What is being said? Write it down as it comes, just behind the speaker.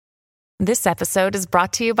This episode is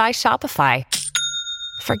brought to you by Shopify.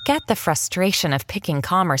 Forget the frustration of picking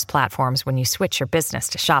commerce platforms when you switch your business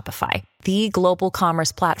to Shopify, the global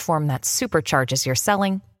commerce platform that supercharges your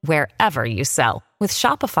selling wherever you sell. With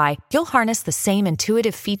Shopify, you'll harness the same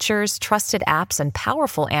intuitive features, trusted apps, and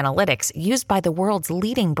powerful analytics used by the world's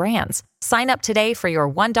leading brands. Sign up today for your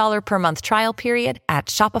 $1 per month trial period at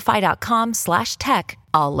shopify.com/tech,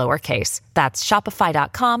 all lowercase. That's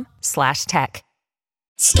shopify.com/tech.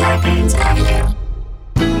 Starbane's Audio.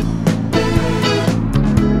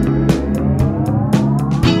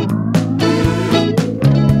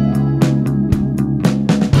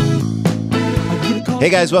 Hey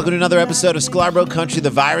guys, welcome to another episode of Scarborough Country,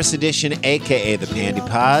 the Virus Edition, a.k.a. the Pandy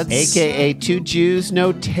Pods. A.k.a. Two Jews,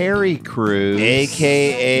 No Terry Crews.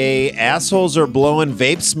 A.k.a. assholes are blowing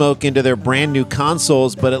vape smoke into their brand new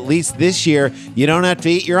consoles, but at least this year, you don't have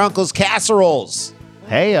to eat your uncle's casseroles.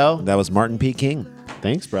 Hey-o. That was Martin P. King.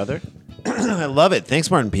 Thanks, brother. I love it.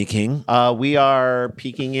 Thanks, Martin P. King. We are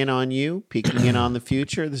peeking in on you, peeking in on the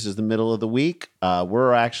future. This is the middle of the week.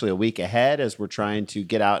 We're actually a week ahead as we're trying to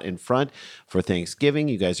get out in front for Thanksgiving.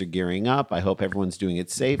 You guys are gearing up. I hope everyone's doing it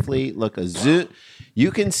safely. Look, you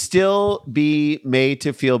can still be made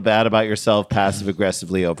to feel bad about yourself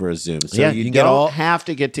passive-aggressively over a Zoom. So you don't have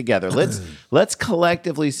to get together. Let's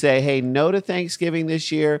collectively say, hey, no to Thanksgiving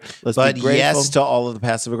this year. Let's But be grateful. yes to all of the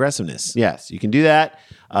passive-aggressiveness. Yes, you can do that.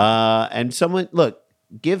 And someone, look,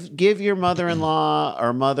 give your mother-in-law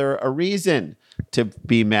or mother a reason to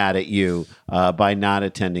be mad at you by not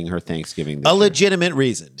attending her Thanksgiving this A year. legitimate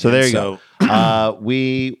reason. So there you go.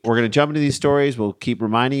 We're going to jump into these stories. We'll keep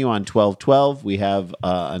reminding you on 12/12. We have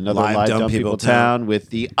another Live Dumb People Town with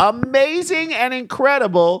the amazing and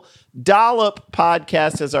incredible Dollop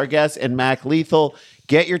podcast as our guest and Mac Lethal.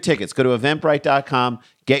 Get your tickets. Go to eventbrite.com.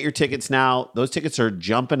 Get your tickets now. Those tickets are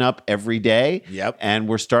jumping up every day. Yep. And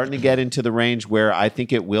we're starting to get into the range where I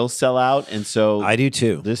think it will sell out. And so I do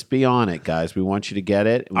too. Just be on it, guys. We want you to get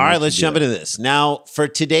it. All right, let's jump into this. Now, for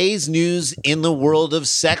today's news in the world of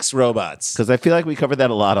sex robots. Because I feel like we covered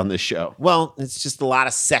that a lot on this show. Well, it's just a lot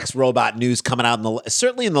of sex robot news coming out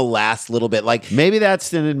certainly in the last little bit. Like, maybe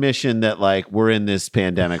that's an admission that like we're in this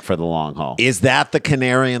pandemic for the long haul. is that the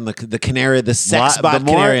canary in the canary, the sex bot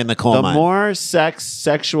canary in the coal mine? The more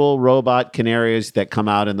sexual robot canaries that come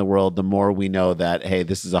out in the world, the more we know that, hey,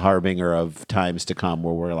 this is a harbinger of times to come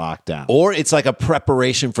where we're locked down. Or it's like a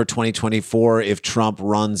preparation for 2024 if Trump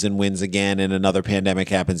runs and wins again and another pandemic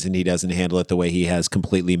happens and he doesn't handle it the way he has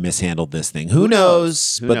completely mishandled this thing. Who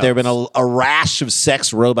knows? But there have been a rash of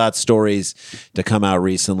sex robot stories to come out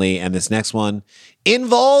recently, and this next one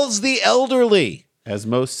involves the elderly. As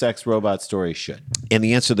most sex robot stories should. And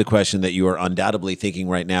the answer to the question that you are undoubtedly thinking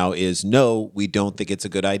right now is no, we don't think it's a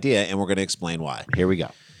good idea, and we're going to explain why. Here we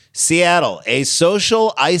go. Seattle, a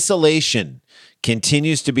social isolation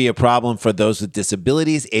continues to be a problem for those with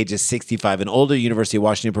disabilities, ages 65 and older. University of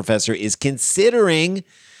Washington professor is considering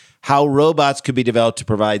how robots could be developed to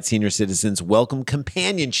provide senior citizens welcome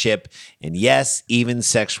companionship and, yes, even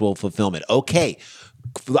sexual fulfillment. Okay.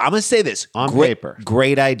 I'm going to say this. On paper.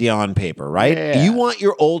 Great idea on paper, right? Yeah. You want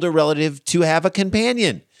your older relative to have a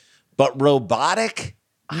companion, but robotic?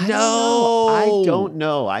 No. I don't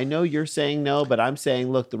know. I know you're saying no, but I'm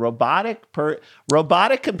saying, look, the robotic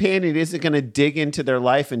companion isn't going to dig into their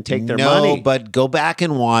life and take their money. No, but go back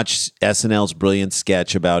and watch SNL's brilliant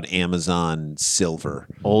sketch about Amazon Silver.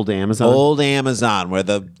 Old Amazon, where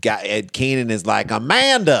the guy, Kanan is like,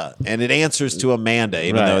 Amanda, and it answers to Amanda,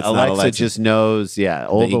 even though it's Alexa not Alexa. just knows,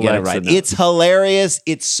 old You get it Alexa right. knows. It's hilarious.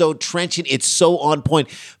 It's so trenchant. It's so on point.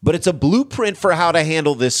 But it's a blueprint for how to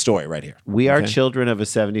handle this story right here. We are children of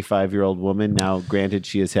a 75-year-old woman. Now, granted,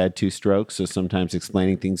 she has had 2 strokes, so sometimes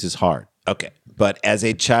explaining things is hard. Okay. But as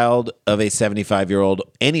a child of a 75-year-old,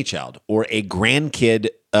 any child, or a grandkid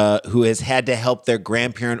who has had to help their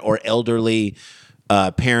grandparent or elderly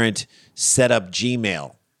parent set up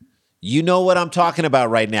Gmail, you know what I'm talking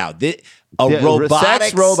about right now.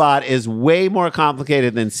 Sex robot is way more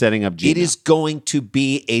complicated than setting up Gmail. It is going to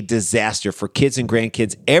be a disaster for kids and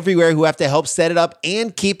grandkids everywhere who have to help set it up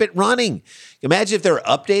and keep it running. Imagine if there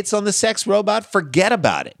are updates on the sex robot. Forget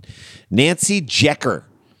about it. Nancy Jecker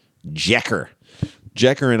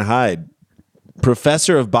and Hyde,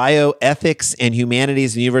 professor of bioethics and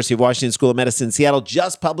humanities at the University of Washington School of Medicine in Seattle,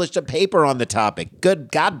 just published a paper on the topic.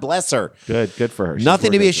 Good, God bless her. Good for her.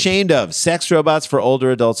 Nothing to be ashamed of. Sex robots for older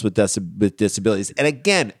adults with disabilities. And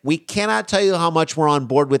again, we cannot tell you how much we're on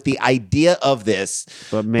board with the idea of this,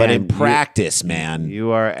 but in practice,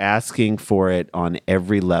 you are asking for it on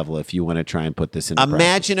every level if you want to try and put this in practice.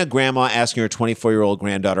 Imagine a grandma asking her 24-year-old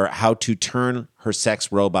granddaughter how to turn her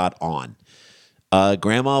sex robot on.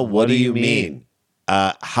 Grandma, what do you mean?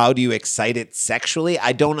 How do you excite it sexually?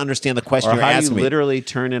 I don't understand the question Or you're how do asking you me. literally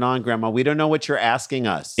turn it on, Grandma? We don't know what you're asking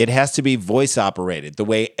us. It has to be voice operated, the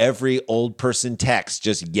way every old person texts,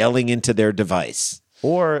 just yelling into their device.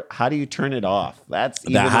 Or how do you turn it off? That's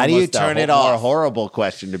even how do you almost turn it more off? horrible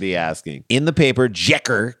question to be asking. In the paper,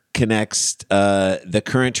 Jecker connects the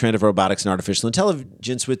current trend of robotics and artificial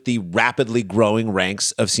intelligence with the rapidly growing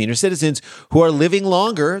ranks of senior citizens who are living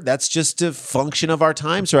longer. That's just a function of our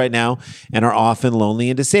times right now, and are often lonely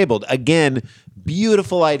and disabled. Again,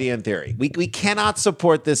 beautiful idea in theory. We cannot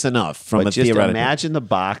support this enough from But a just theoretical. imagine the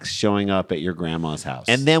box showing up at your grandma's house.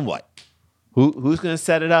 And then what? who's going to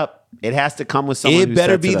set it up? It has to come with someone who It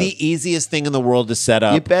better sets be it up. the easiest thing in the world to set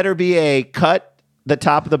up. It better be a cut the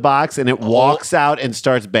top of the box and it walks out and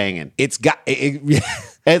starts banging. It's got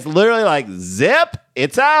It's literally like zip,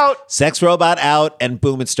 it's out. sex robot out, and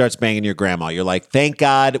boom, it starts banging your grandma. You're like, thank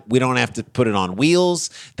God we don't have to put it on wheels.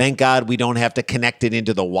 Thank God we don't have to connect it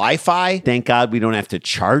into the Wi-Fi. Thank God we don't have to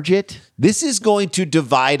charge it. This is going to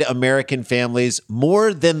divide American families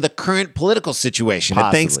more than the current political situation at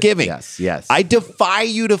Possibly. Thanksgiving. Yes. I defy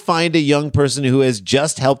you to find a young person who has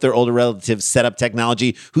just helped their older relative set up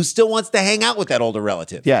technology who still wants to hang out with that older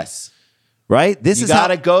relative. Yes. Right? This You is got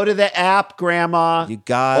to how go to the app, Grandma. You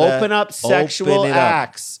gotta open up sexual open it up.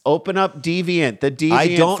 acts. Open up Deviant, the Deviant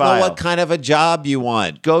I don't file. know what kind of a job you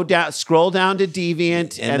want. Go down, scroll down to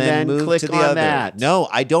Deviant, and then move click to the on other. that. No,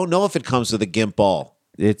 I don't know if it comes with a GIMP ball.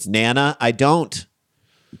 It's Nana. I don't.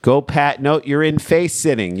 Go Pat. No, you're in face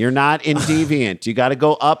sitting. You're not in Deviant. You got to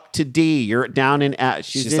go up to D. You're down in F.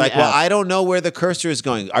 She's in like, F. well, I don't know where the cursor is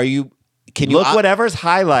going. Are you? Can you Look whatever's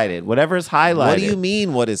highlighted. Whatever's highlighted. What do you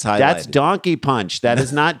mean? What is highlighted? That's Donkey Punch. That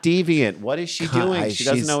is not Deviant. What is she doing? She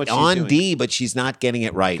doesn't She's know what she's on doing. D, but she's not getting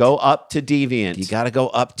it right. Go up to Deviant. You got to go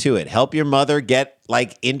up to it. Help your mother get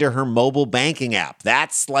like into her mobile banking app.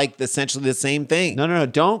 That's like essentially the same thing. No.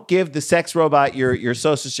 Don't give the sex robot your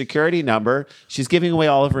social security number. She's giving away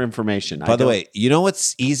all of her information. By the way, you know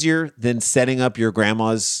what's easier than setting up your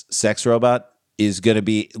grandma's sex robot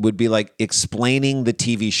would be like explaining the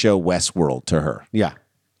TV show Westworld to her. yeah.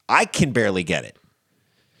 I can barely get it.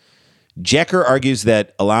 Jecker argues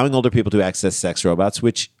that allowing older people to access sex robots,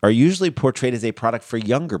 which are usually portrayed as a product for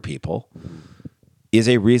younger people, is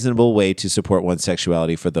a reasonable way to support one's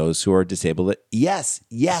sexuality for those who are disabled. Yes,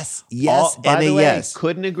 By and the a way, yes.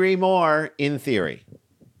 couldn't agree more in theory.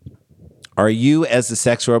 Are you, as the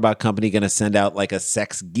sex robot company, going to send out like a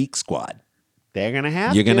sex geek squad? They're going to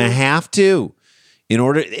have You're to. going to have to.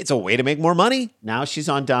 It's a way to make more money. Now she's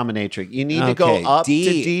on Dominatrix. You need to go up to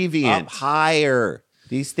Deviant. Up higher.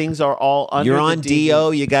 These things are all under You're the on Deviant.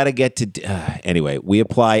 DO. You got to get to. Anyway, we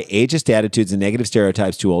apply ageist attitudes and negative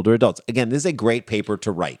stereotypes to older adults. Again, this is a great paper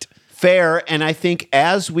to write. Fair, and I think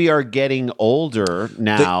as we are getting older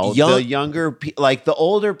now, the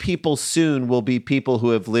older people soon will be people who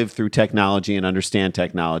have lived through technology and understand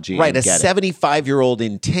technology. Right. and A get it. 75-year-old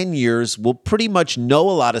in 10 years will pretty much know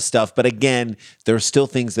a lot of stuff. But again, there are still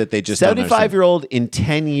things that they just don't understand. 75-year-old in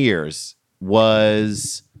 10 years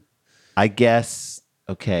was, I guess,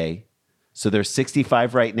 okay. So they're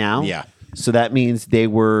 65 right now. Yeah. So that means they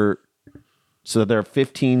were, so they're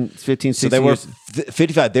 15 16 So they were years.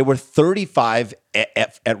 55. They were 35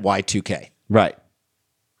 at Y2K. Right.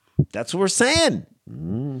 That's what we're saying.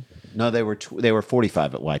 No, they were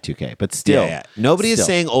 45 at Y2K, but still. Yeah. Nobody is Still.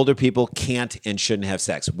 saying older people can't and shouldn't have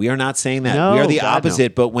sex. We are not saying that. No, we are the God, no.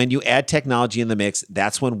 opposite. But when you add technology in the mix,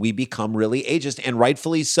 that's when we become really ageist, and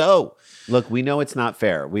rightfully so. Look, we know it's not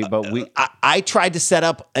fair. I tried to set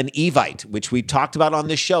up an Evite, which we talked about on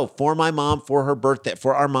this show, for my mom for her birthday,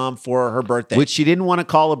 for our mom for her birthday. Which she didn't want to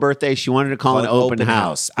call a birthday. She wanted to call an open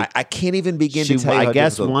house. I can't even begin She, to tell you. I how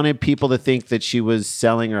guess, difficult- wanted people to think that she was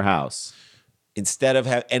selling her house. Instead of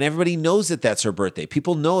and everybody knows that that's her birthday.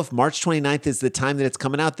 People know if March 29th is the time that it's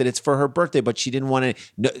coming out, that it's for her birthday, but she didn't want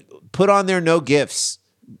to put on there no gifts.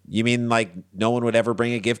 You mean like no one would ever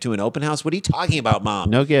bring a gift to an open house? What are you talking about, Mom?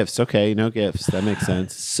 No gifts. Okay, no gifts. That makes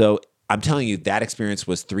sense. So I'm telling you, that experience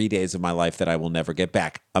was 3 days of my life that I will never get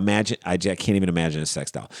back. Imagine, I can't even imagine a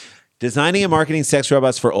sex doll. Designing and marketing sex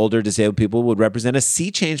robots for older disabled people would represent a sea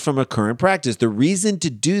change from a current practice. The reason to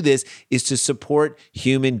do this is to support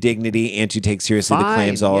human dignity and to take seriously the Fine,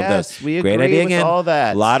 claims, all yes, of those. we Great agree idea with again. all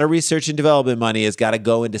that. A lot of research and development money has got to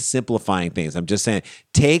go into simplifying things. I'm just saying,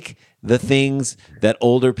 take the things that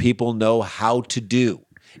older people know how to do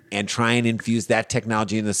and try and infuse that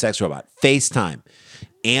technology in the sex robot. FaceTime,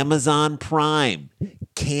 Amazon Prime,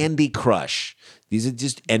 Candy Crush. These are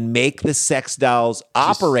just, and make the sex dolls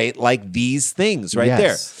operate like these things right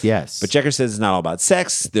there. Yes. But Checker says it's not all about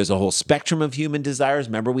sex. There's a whole spectrum of human desires.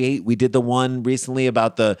 Remember, we did the one recently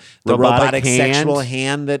about the robotic hand. sexual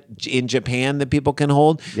hand that in Japan that people can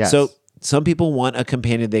hold. Yes. So some people want a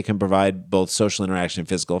companion they can provide both social interaction and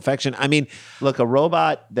physical affection. I mean, Look, a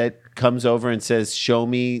robot that comes over and says, "Show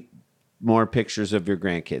me more pictures of your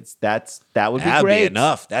grandkids." That would be that'd great. be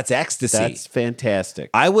enough. That's ecstasy. That's fantastic.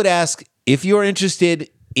 I would ask if you're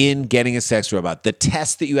interested in getting a sex robot, the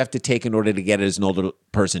test that you have to take in order to get it as an older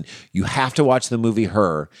person, you have to watch the movie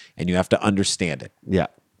Her and you have to understand it. Yeah.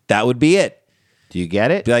 That would be it. Do you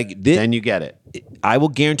get it? Then you get it. I will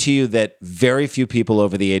guarantee you that very few people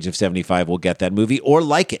over the age of 75 will get that movie or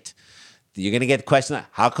like it. You're going to get the question,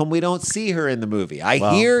 how come we don't see her in the movie?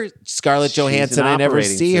 I hear Scarlett She's an Johansson, I never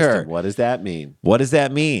operating see her. system. What does that mean? What does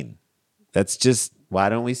that mean? That's just... Why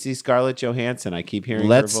don't we see Scarlett Johansson? I keep hearing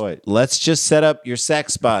her voice. Let's just set up your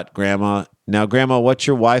sex spot, Grandma. Now, Grandma, what's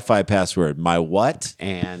your Wi-Fi password? My what?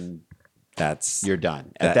 And That's you're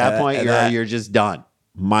done. At that point, you're just done.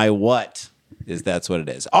 my what is that's what it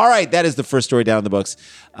is. All right, that is the first story down in the books.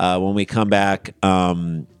 When we come back,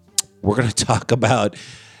 we're going to talk about.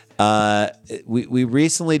 We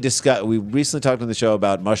recently talked on the show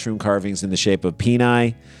about mushroom carvings in the shape of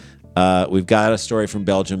peni. We've got a story from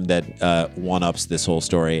Belgium that one-ups this whole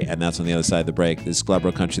story, and that's on the other side of the break. This is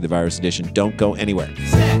Glabro Country, the Virus Edition. Don't go anywhere.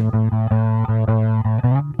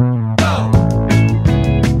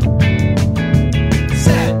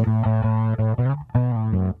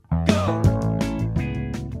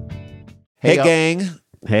 Hey, gang.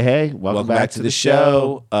 Hey. Welcome back to the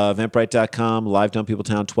show. Eventbrite.com, live down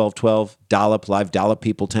Peopletown, 1212, Dollop, live Dollop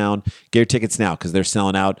Peopletown. Get your tickets now because they're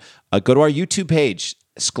selling out. Go to our YouTube page,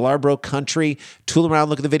 Scarborough Country. Tool around,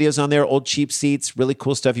 look at the videos on there, old cheap seats, really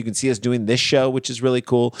cool stuff. You can see us doing this show, which is really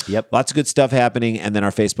cool. Yep. Lots of good stuff happening. And then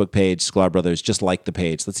our Facebook page, Sklar Brothers, just like the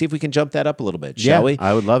page. Let's see if we can jump that up a little bit, shall we?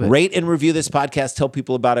 I would love it. Rate and review this podcast. Tell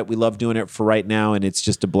people about it. We love doing it for right now, and it's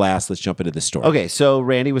just a blast. Let's jump into the story. Okay, so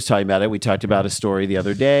Randy was talking about it. We talked about a story the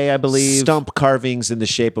other day, I believe. Stump carvings in the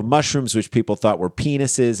shape of mushrooms, which people thought were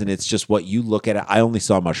penises, and it's just what you look at. I only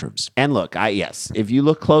saw mushrooms. And look, yes, if you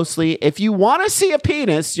look closely, if you want to see a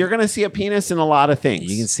penis, you're going to see a penis in a lot of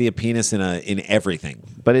things. You can see a penis in everything.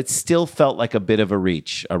 But it still felt like a bit of a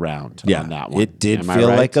reach around on that one. It did Am I feel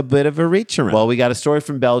right? like a bit of a reach around. Well, we got a story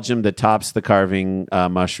from Belgium that tops the carving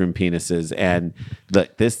mushroom penises, and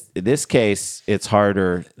look, this case, it's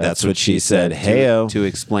harder. That's what she said. to- Heyo. to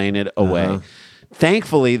explain it away.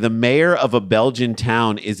 Thankfully, the mayor of a Belgian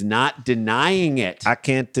town is not denying it. I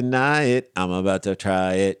can't deny it. I'm about to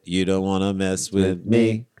try it. You don't want to mess with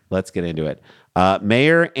me. Let's get into it.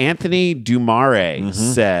 Mayor Anthony Dumare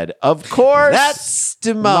said, "Of course, That's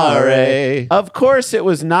Dumare. Of course, it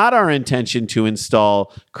was not our intention to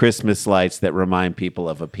install Christmas lights that remind people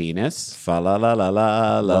of a penis. Fa la la la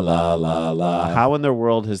la la la la la. How in the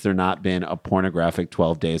world has there not been a pornographic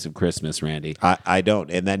 12 Days of Christmas, Randy? I don't,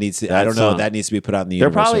 and that needs to. I That don't know. song. That needs to be put out in the There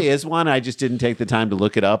universe. probably is one. I just didn't take the time to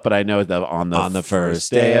look it up, but I know that on the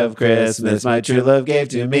first day of Christmas, my true love gave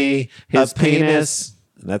to me his a penis.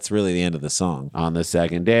 That's really the end of the song. On the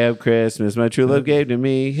second day of Christmas, my true love gave to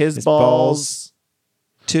me his balls.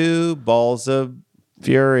 2 balls of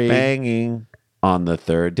Fury. banging. On the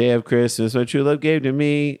third day of Christmas, my true love gave to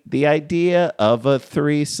me the idea of a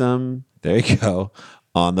threesome. There you go.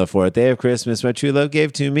 On the 4th day of Christmas, my true love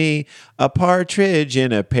gave to me a partridge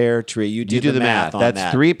in a pear tree. You do the math. on That's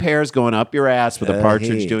that. 3 pears going up your ass with a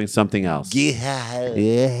partridge hey. doing something else. Yeah.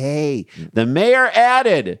 Yeah, hey. The mayor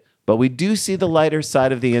added, but we do see the lighter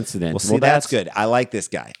side of the incident. Well, see, that's good. I like this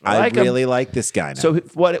guy. I I like him. really like this guy now. So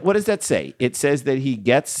what does that say? It says that he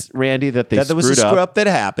gets Randy that they that there was a screwed screw up, up that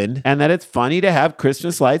happened. and that it's funny to have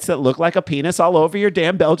Christmas lights that look like a penis all over your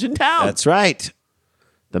damn Belgian town. That's right.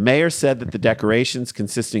 The mayor said that the decorations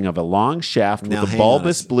consisting of a long shaft Now, with a hang on a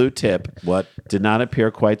bulbous sec. blue tip What? did not appear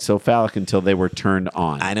quite so phallic until they were turned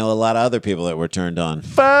on. I know a lot of other people that were turned on.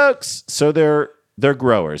 Folks, so they're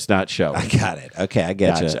growers, not showers. I got it. Okay, I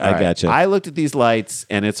got you. Gotcha. I All right. got you. I looked at these lights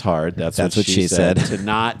and it's hard. That's what she said. To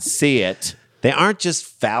not see it. They aren't just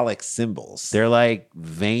phallic symbols. They're like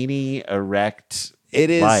veiny, erect It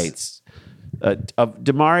is- lights.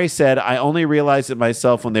 Damari said, I only realized it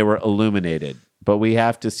myself when they were illuminated. But we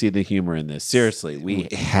have to see the humor in this. Seriously, we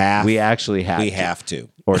actually have We to. have to.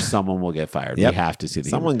 Or someone will get fired. Yep. We have to see the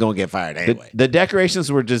humor. Someone gonna get fired anyway. The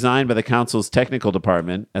decorations were designed by the council's technical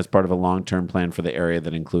department as part of a long-term plan for the area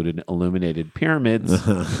that included illuminated pyramids,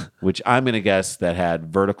 which I'm going to guess that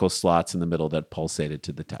had vertical slots in the middle that pulsated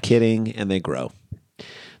to the touch. Kidding, and they grow.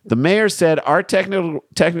 The mayor said our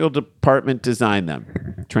technical department designed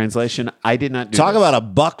them. Translation, I did not do Talk this. about a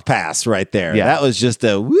buck pass right there. Yeah. That was just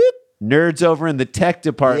a whoop. Nerds over in the tech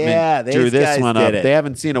department Yeah, drew these this guys one did up. it. They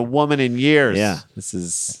haven't seen a woman in years. Yeah, this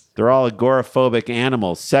is. They're all agoraphobic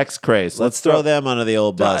animals, sex craze. Let's throw them under the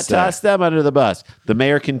old bus. Toss them under the bus. The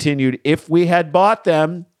mayor continued, if we had bought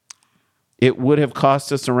them, it would have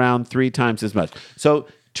cost us around 3 times as much. So,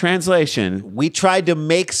 translation, We tried to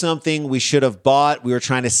make something we should have bought. We were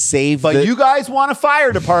trying to save. but you guys want a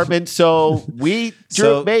fire department, so we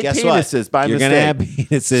made guess what? penises by You're mistake. gonna have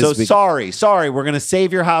penises. So because- sorry, we're gonna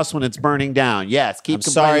save your house when it's burning down. Yes, keep I'm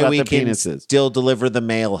complaining sorry, about we the can penises. still deliver the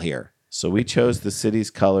mail here. So we chose the city's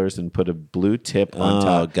colors and put a blue tip on Oh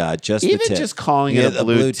top. God, just Even the tip. just calling it a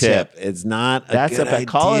blue tip. It's not. That's a good idea.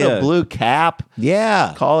 call it a blue cap.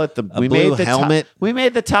 Yeah, Call it the A blue helmet. We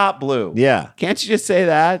made the top blue. Yeah. Can't you just say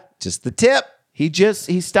that? just the tip. He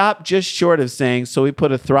stopped just short of saying, so we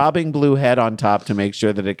put a throbbing blue head on top to make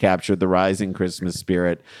sure that it captured the rising Christmas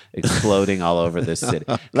spirit exploding all over this city.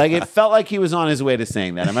 Like it felt like he was on his way to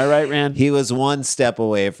saying that. Am I right, Rand? He was one step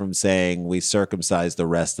away from saying we circumcised the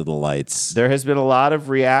rest of the lights. There has been a lot of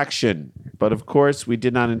reaction, but of course we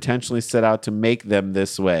did not intentionally set out to make them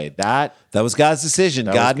this way. That That was God's decision.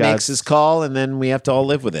 That God was God's- makes his call, and then we have to all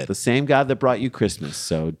live with it. the same God that brought you Christmas.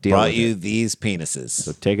 So deal Brought with you it. these penises.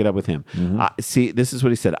 So take it up with him. See, this is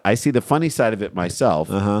what he said. I see the funny side of it myself.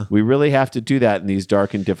 Uh-huh. We really have to do that in these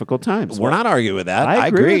dark and difficult times. We're not arguing with that. I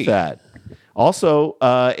agree with that. Also,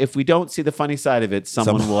 if we don't see the funny side of it,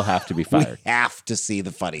 someone will have to be We fired. have to see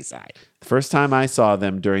the funny side. The first time I saw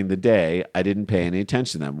them during the day, I didn't pay any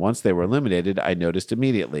attention to them. Once they were eliminated, I noticed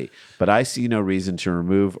immediately. But I see no reason to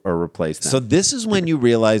remove or replace them. So this is when you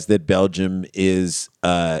realize that Belgium is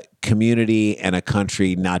a community and a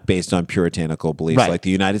country not based on puritanical beliefs Right. like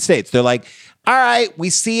the United States. They're like, all right, we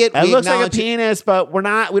see it. it we looks like a acknowledge it. penis, but we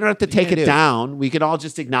don't have to take Yeah, it dude. down. We can all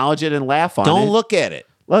just acknowledge it and laugh on it. Don't look at it.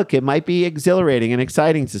 Look, it might be exhilarating and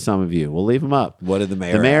exciting to some of you. We'll leave them up. What did the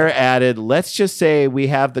mayor The mayor added, let's just say we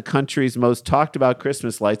have the country's most talked about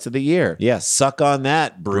Christmas lights of the year. Yeah, suck on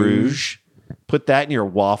that, Bruges. Put that in your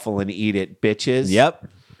waffle and eat it, bitches. Yep.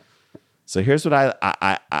 So here's what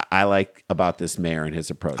I like about this mayor and his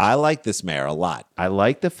approach. I like this mayor a lot. I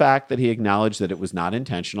like the fact that he acknowledged that it was not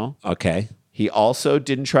intentional. Okay. He also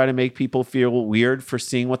didn't try to make people feel weird for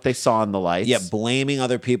seeing what they saw in the lights. Yeah, blaming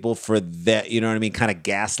other people for that, you know what I mean? Kind of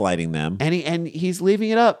gaslighting them. And he's leaving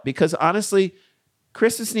it up because honestly,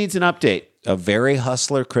 Christmas needs an update. A very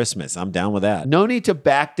hustler Christmas. I'm down with that. No need to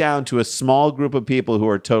back down to a small group of people who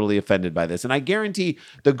are totally offended by this. And I guarantee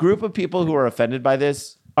the group of people who are offended by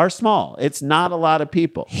this are small. It's not a lot of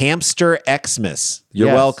people. Hamster Xmas. You're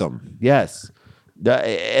Yes. welcome. Yes.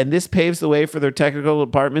 And this paves the way for their technical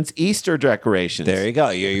department's Easter decorations. There you go.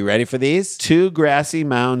 Are you ready for these? 2 grassy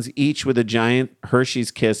mounds, each with a giant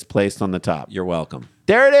Hershey's Kiss placed on the top. You're welcome.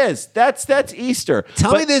 There it is. That's Easter.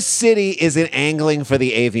 Tell But me this city isn't angling for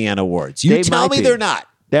the AVN Awards. You They tell might me be. they're not.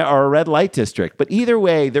 They are a red light district. But either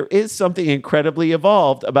way, there is something incredibly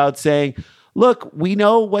evolved about saying, look, we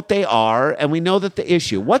know what they are, and we know that the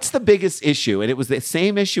issue. What's the biggest issue? And it was the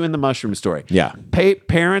same issue in the mushroom story. Yeah.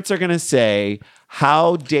 Parents are going to say,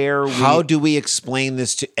 how dare we? How do we explain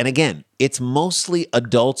this to? And again, it's mostly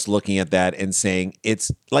adults looking at that and saying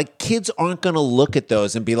it's like kids aren't going to look at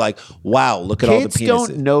those and be like, "Wow, look at all the Kids penises."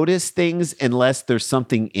 don't notice things unless there's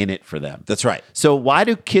something in it for them. That's right. So why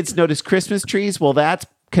do kids notice Christmas trees? Well, that's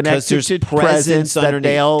connected there's to presents presents that underneath.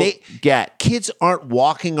 they'll They- get. Kids aren't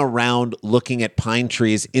walking around looking at pine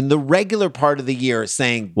trees in the regular part of the year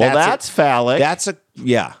saying, Well, that's phallic. That's a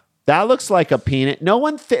yeah. That looks like a peanut. No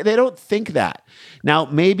one, they don't think that. Now,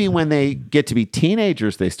 maybe when they get to be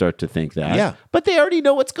teenagers, they start to think that. Yeah. But they already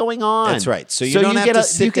know what's going on. That's right. So you don't have to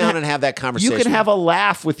sit down and have that conversation. You can have a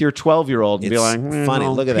laugh with your 12-year-old and be It's like, funny.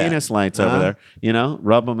 little Look at that. penis lights over Uh-huh. there. You know,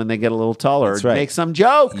 rub them and they get a little taller. That's right. Make some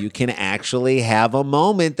joke. You can actually have a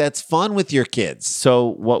moment that's fun with your kids. So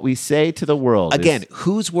what we say to the world Again, is,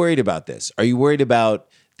 who's worried about this? Are you worried about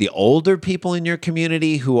the older people in your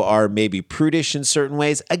community who are maybe prudish in certain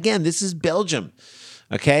ways? Again, this is Belgium.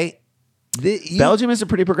 Okay? Belgium is a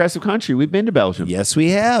pretty progressive country. We've been to Belgium. Yes,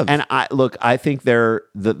 we have. And I think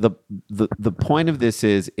the point of this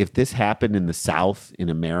is if this happened in the South in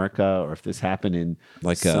America, or if this happened in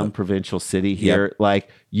Like some provincial city here, like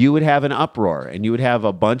you would have an uproar and you would have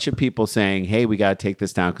a bunch of people saying, "Hey, we got to take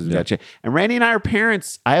this down because we got to." And Randy and I are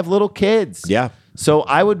parents. I have little kids. Yeah. So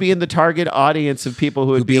I would be in the target audience of people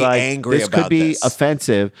who would be be like, angry "This about could be this."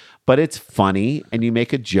 offensive," but it's funny, and you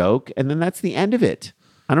make a joke, and then that's the end of it.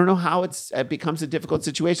 I don't know how it becomes a difficult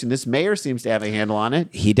situation. This mayor seems to have a handle on it.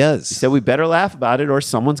 He does. So we better laugh about it or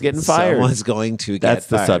someone's getting fired. Someone's going to get That's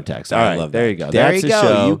the fired. subtext. I All right, love there that. you go. There That's you a go.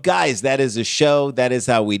 show. You guys, that is a show. That is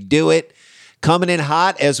how we do it. Coming in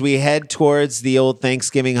hot as we head towards the old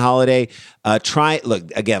Thanksgiving holiday.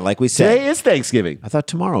 Look, again, like we said. Today is Thanksgiving. I thought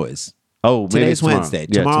tomorrow is. Oh, maybe Today's it's tomorrow. Wednesday.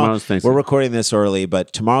 Yeah, Tomorrow, tomorrow's Thanksgiving. we're recording this early,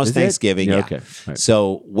 but tomorrow's Is it? Thanksgiving. Yeah, Yeah. okay. All right.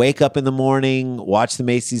 So wake up in the morning, watch the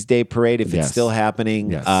Macy's Day Parade if it's Yes. still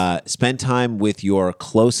happening. Yes. Spend time with your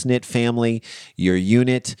close-knit family, your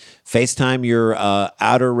unit. FaceTime your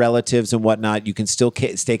outer relatives and whatnot. You can still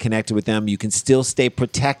stay connected with them. You can still stay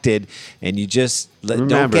protected, and you just don't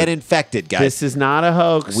Remember, get infected, guys. This is not a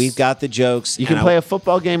hoax. We've got the jokes. You can and play a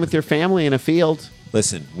football game with your family in a field.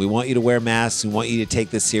 Listen, we want you to wear masks. We want you to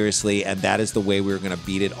take this seriously. And that is the way we're going to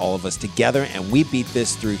beat it, all of us together. And we beat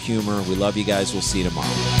this through humor. We love you guys. We'll see you tomorrow.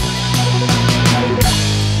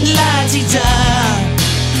 La-ti-da,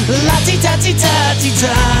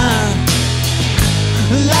 la-ti-da-ti-da-ti-da,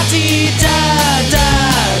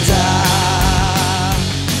 la-ti-da-da-da.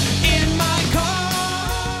 In my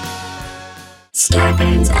car.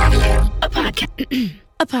 Scarpins Avenue.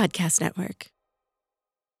 A podcast network.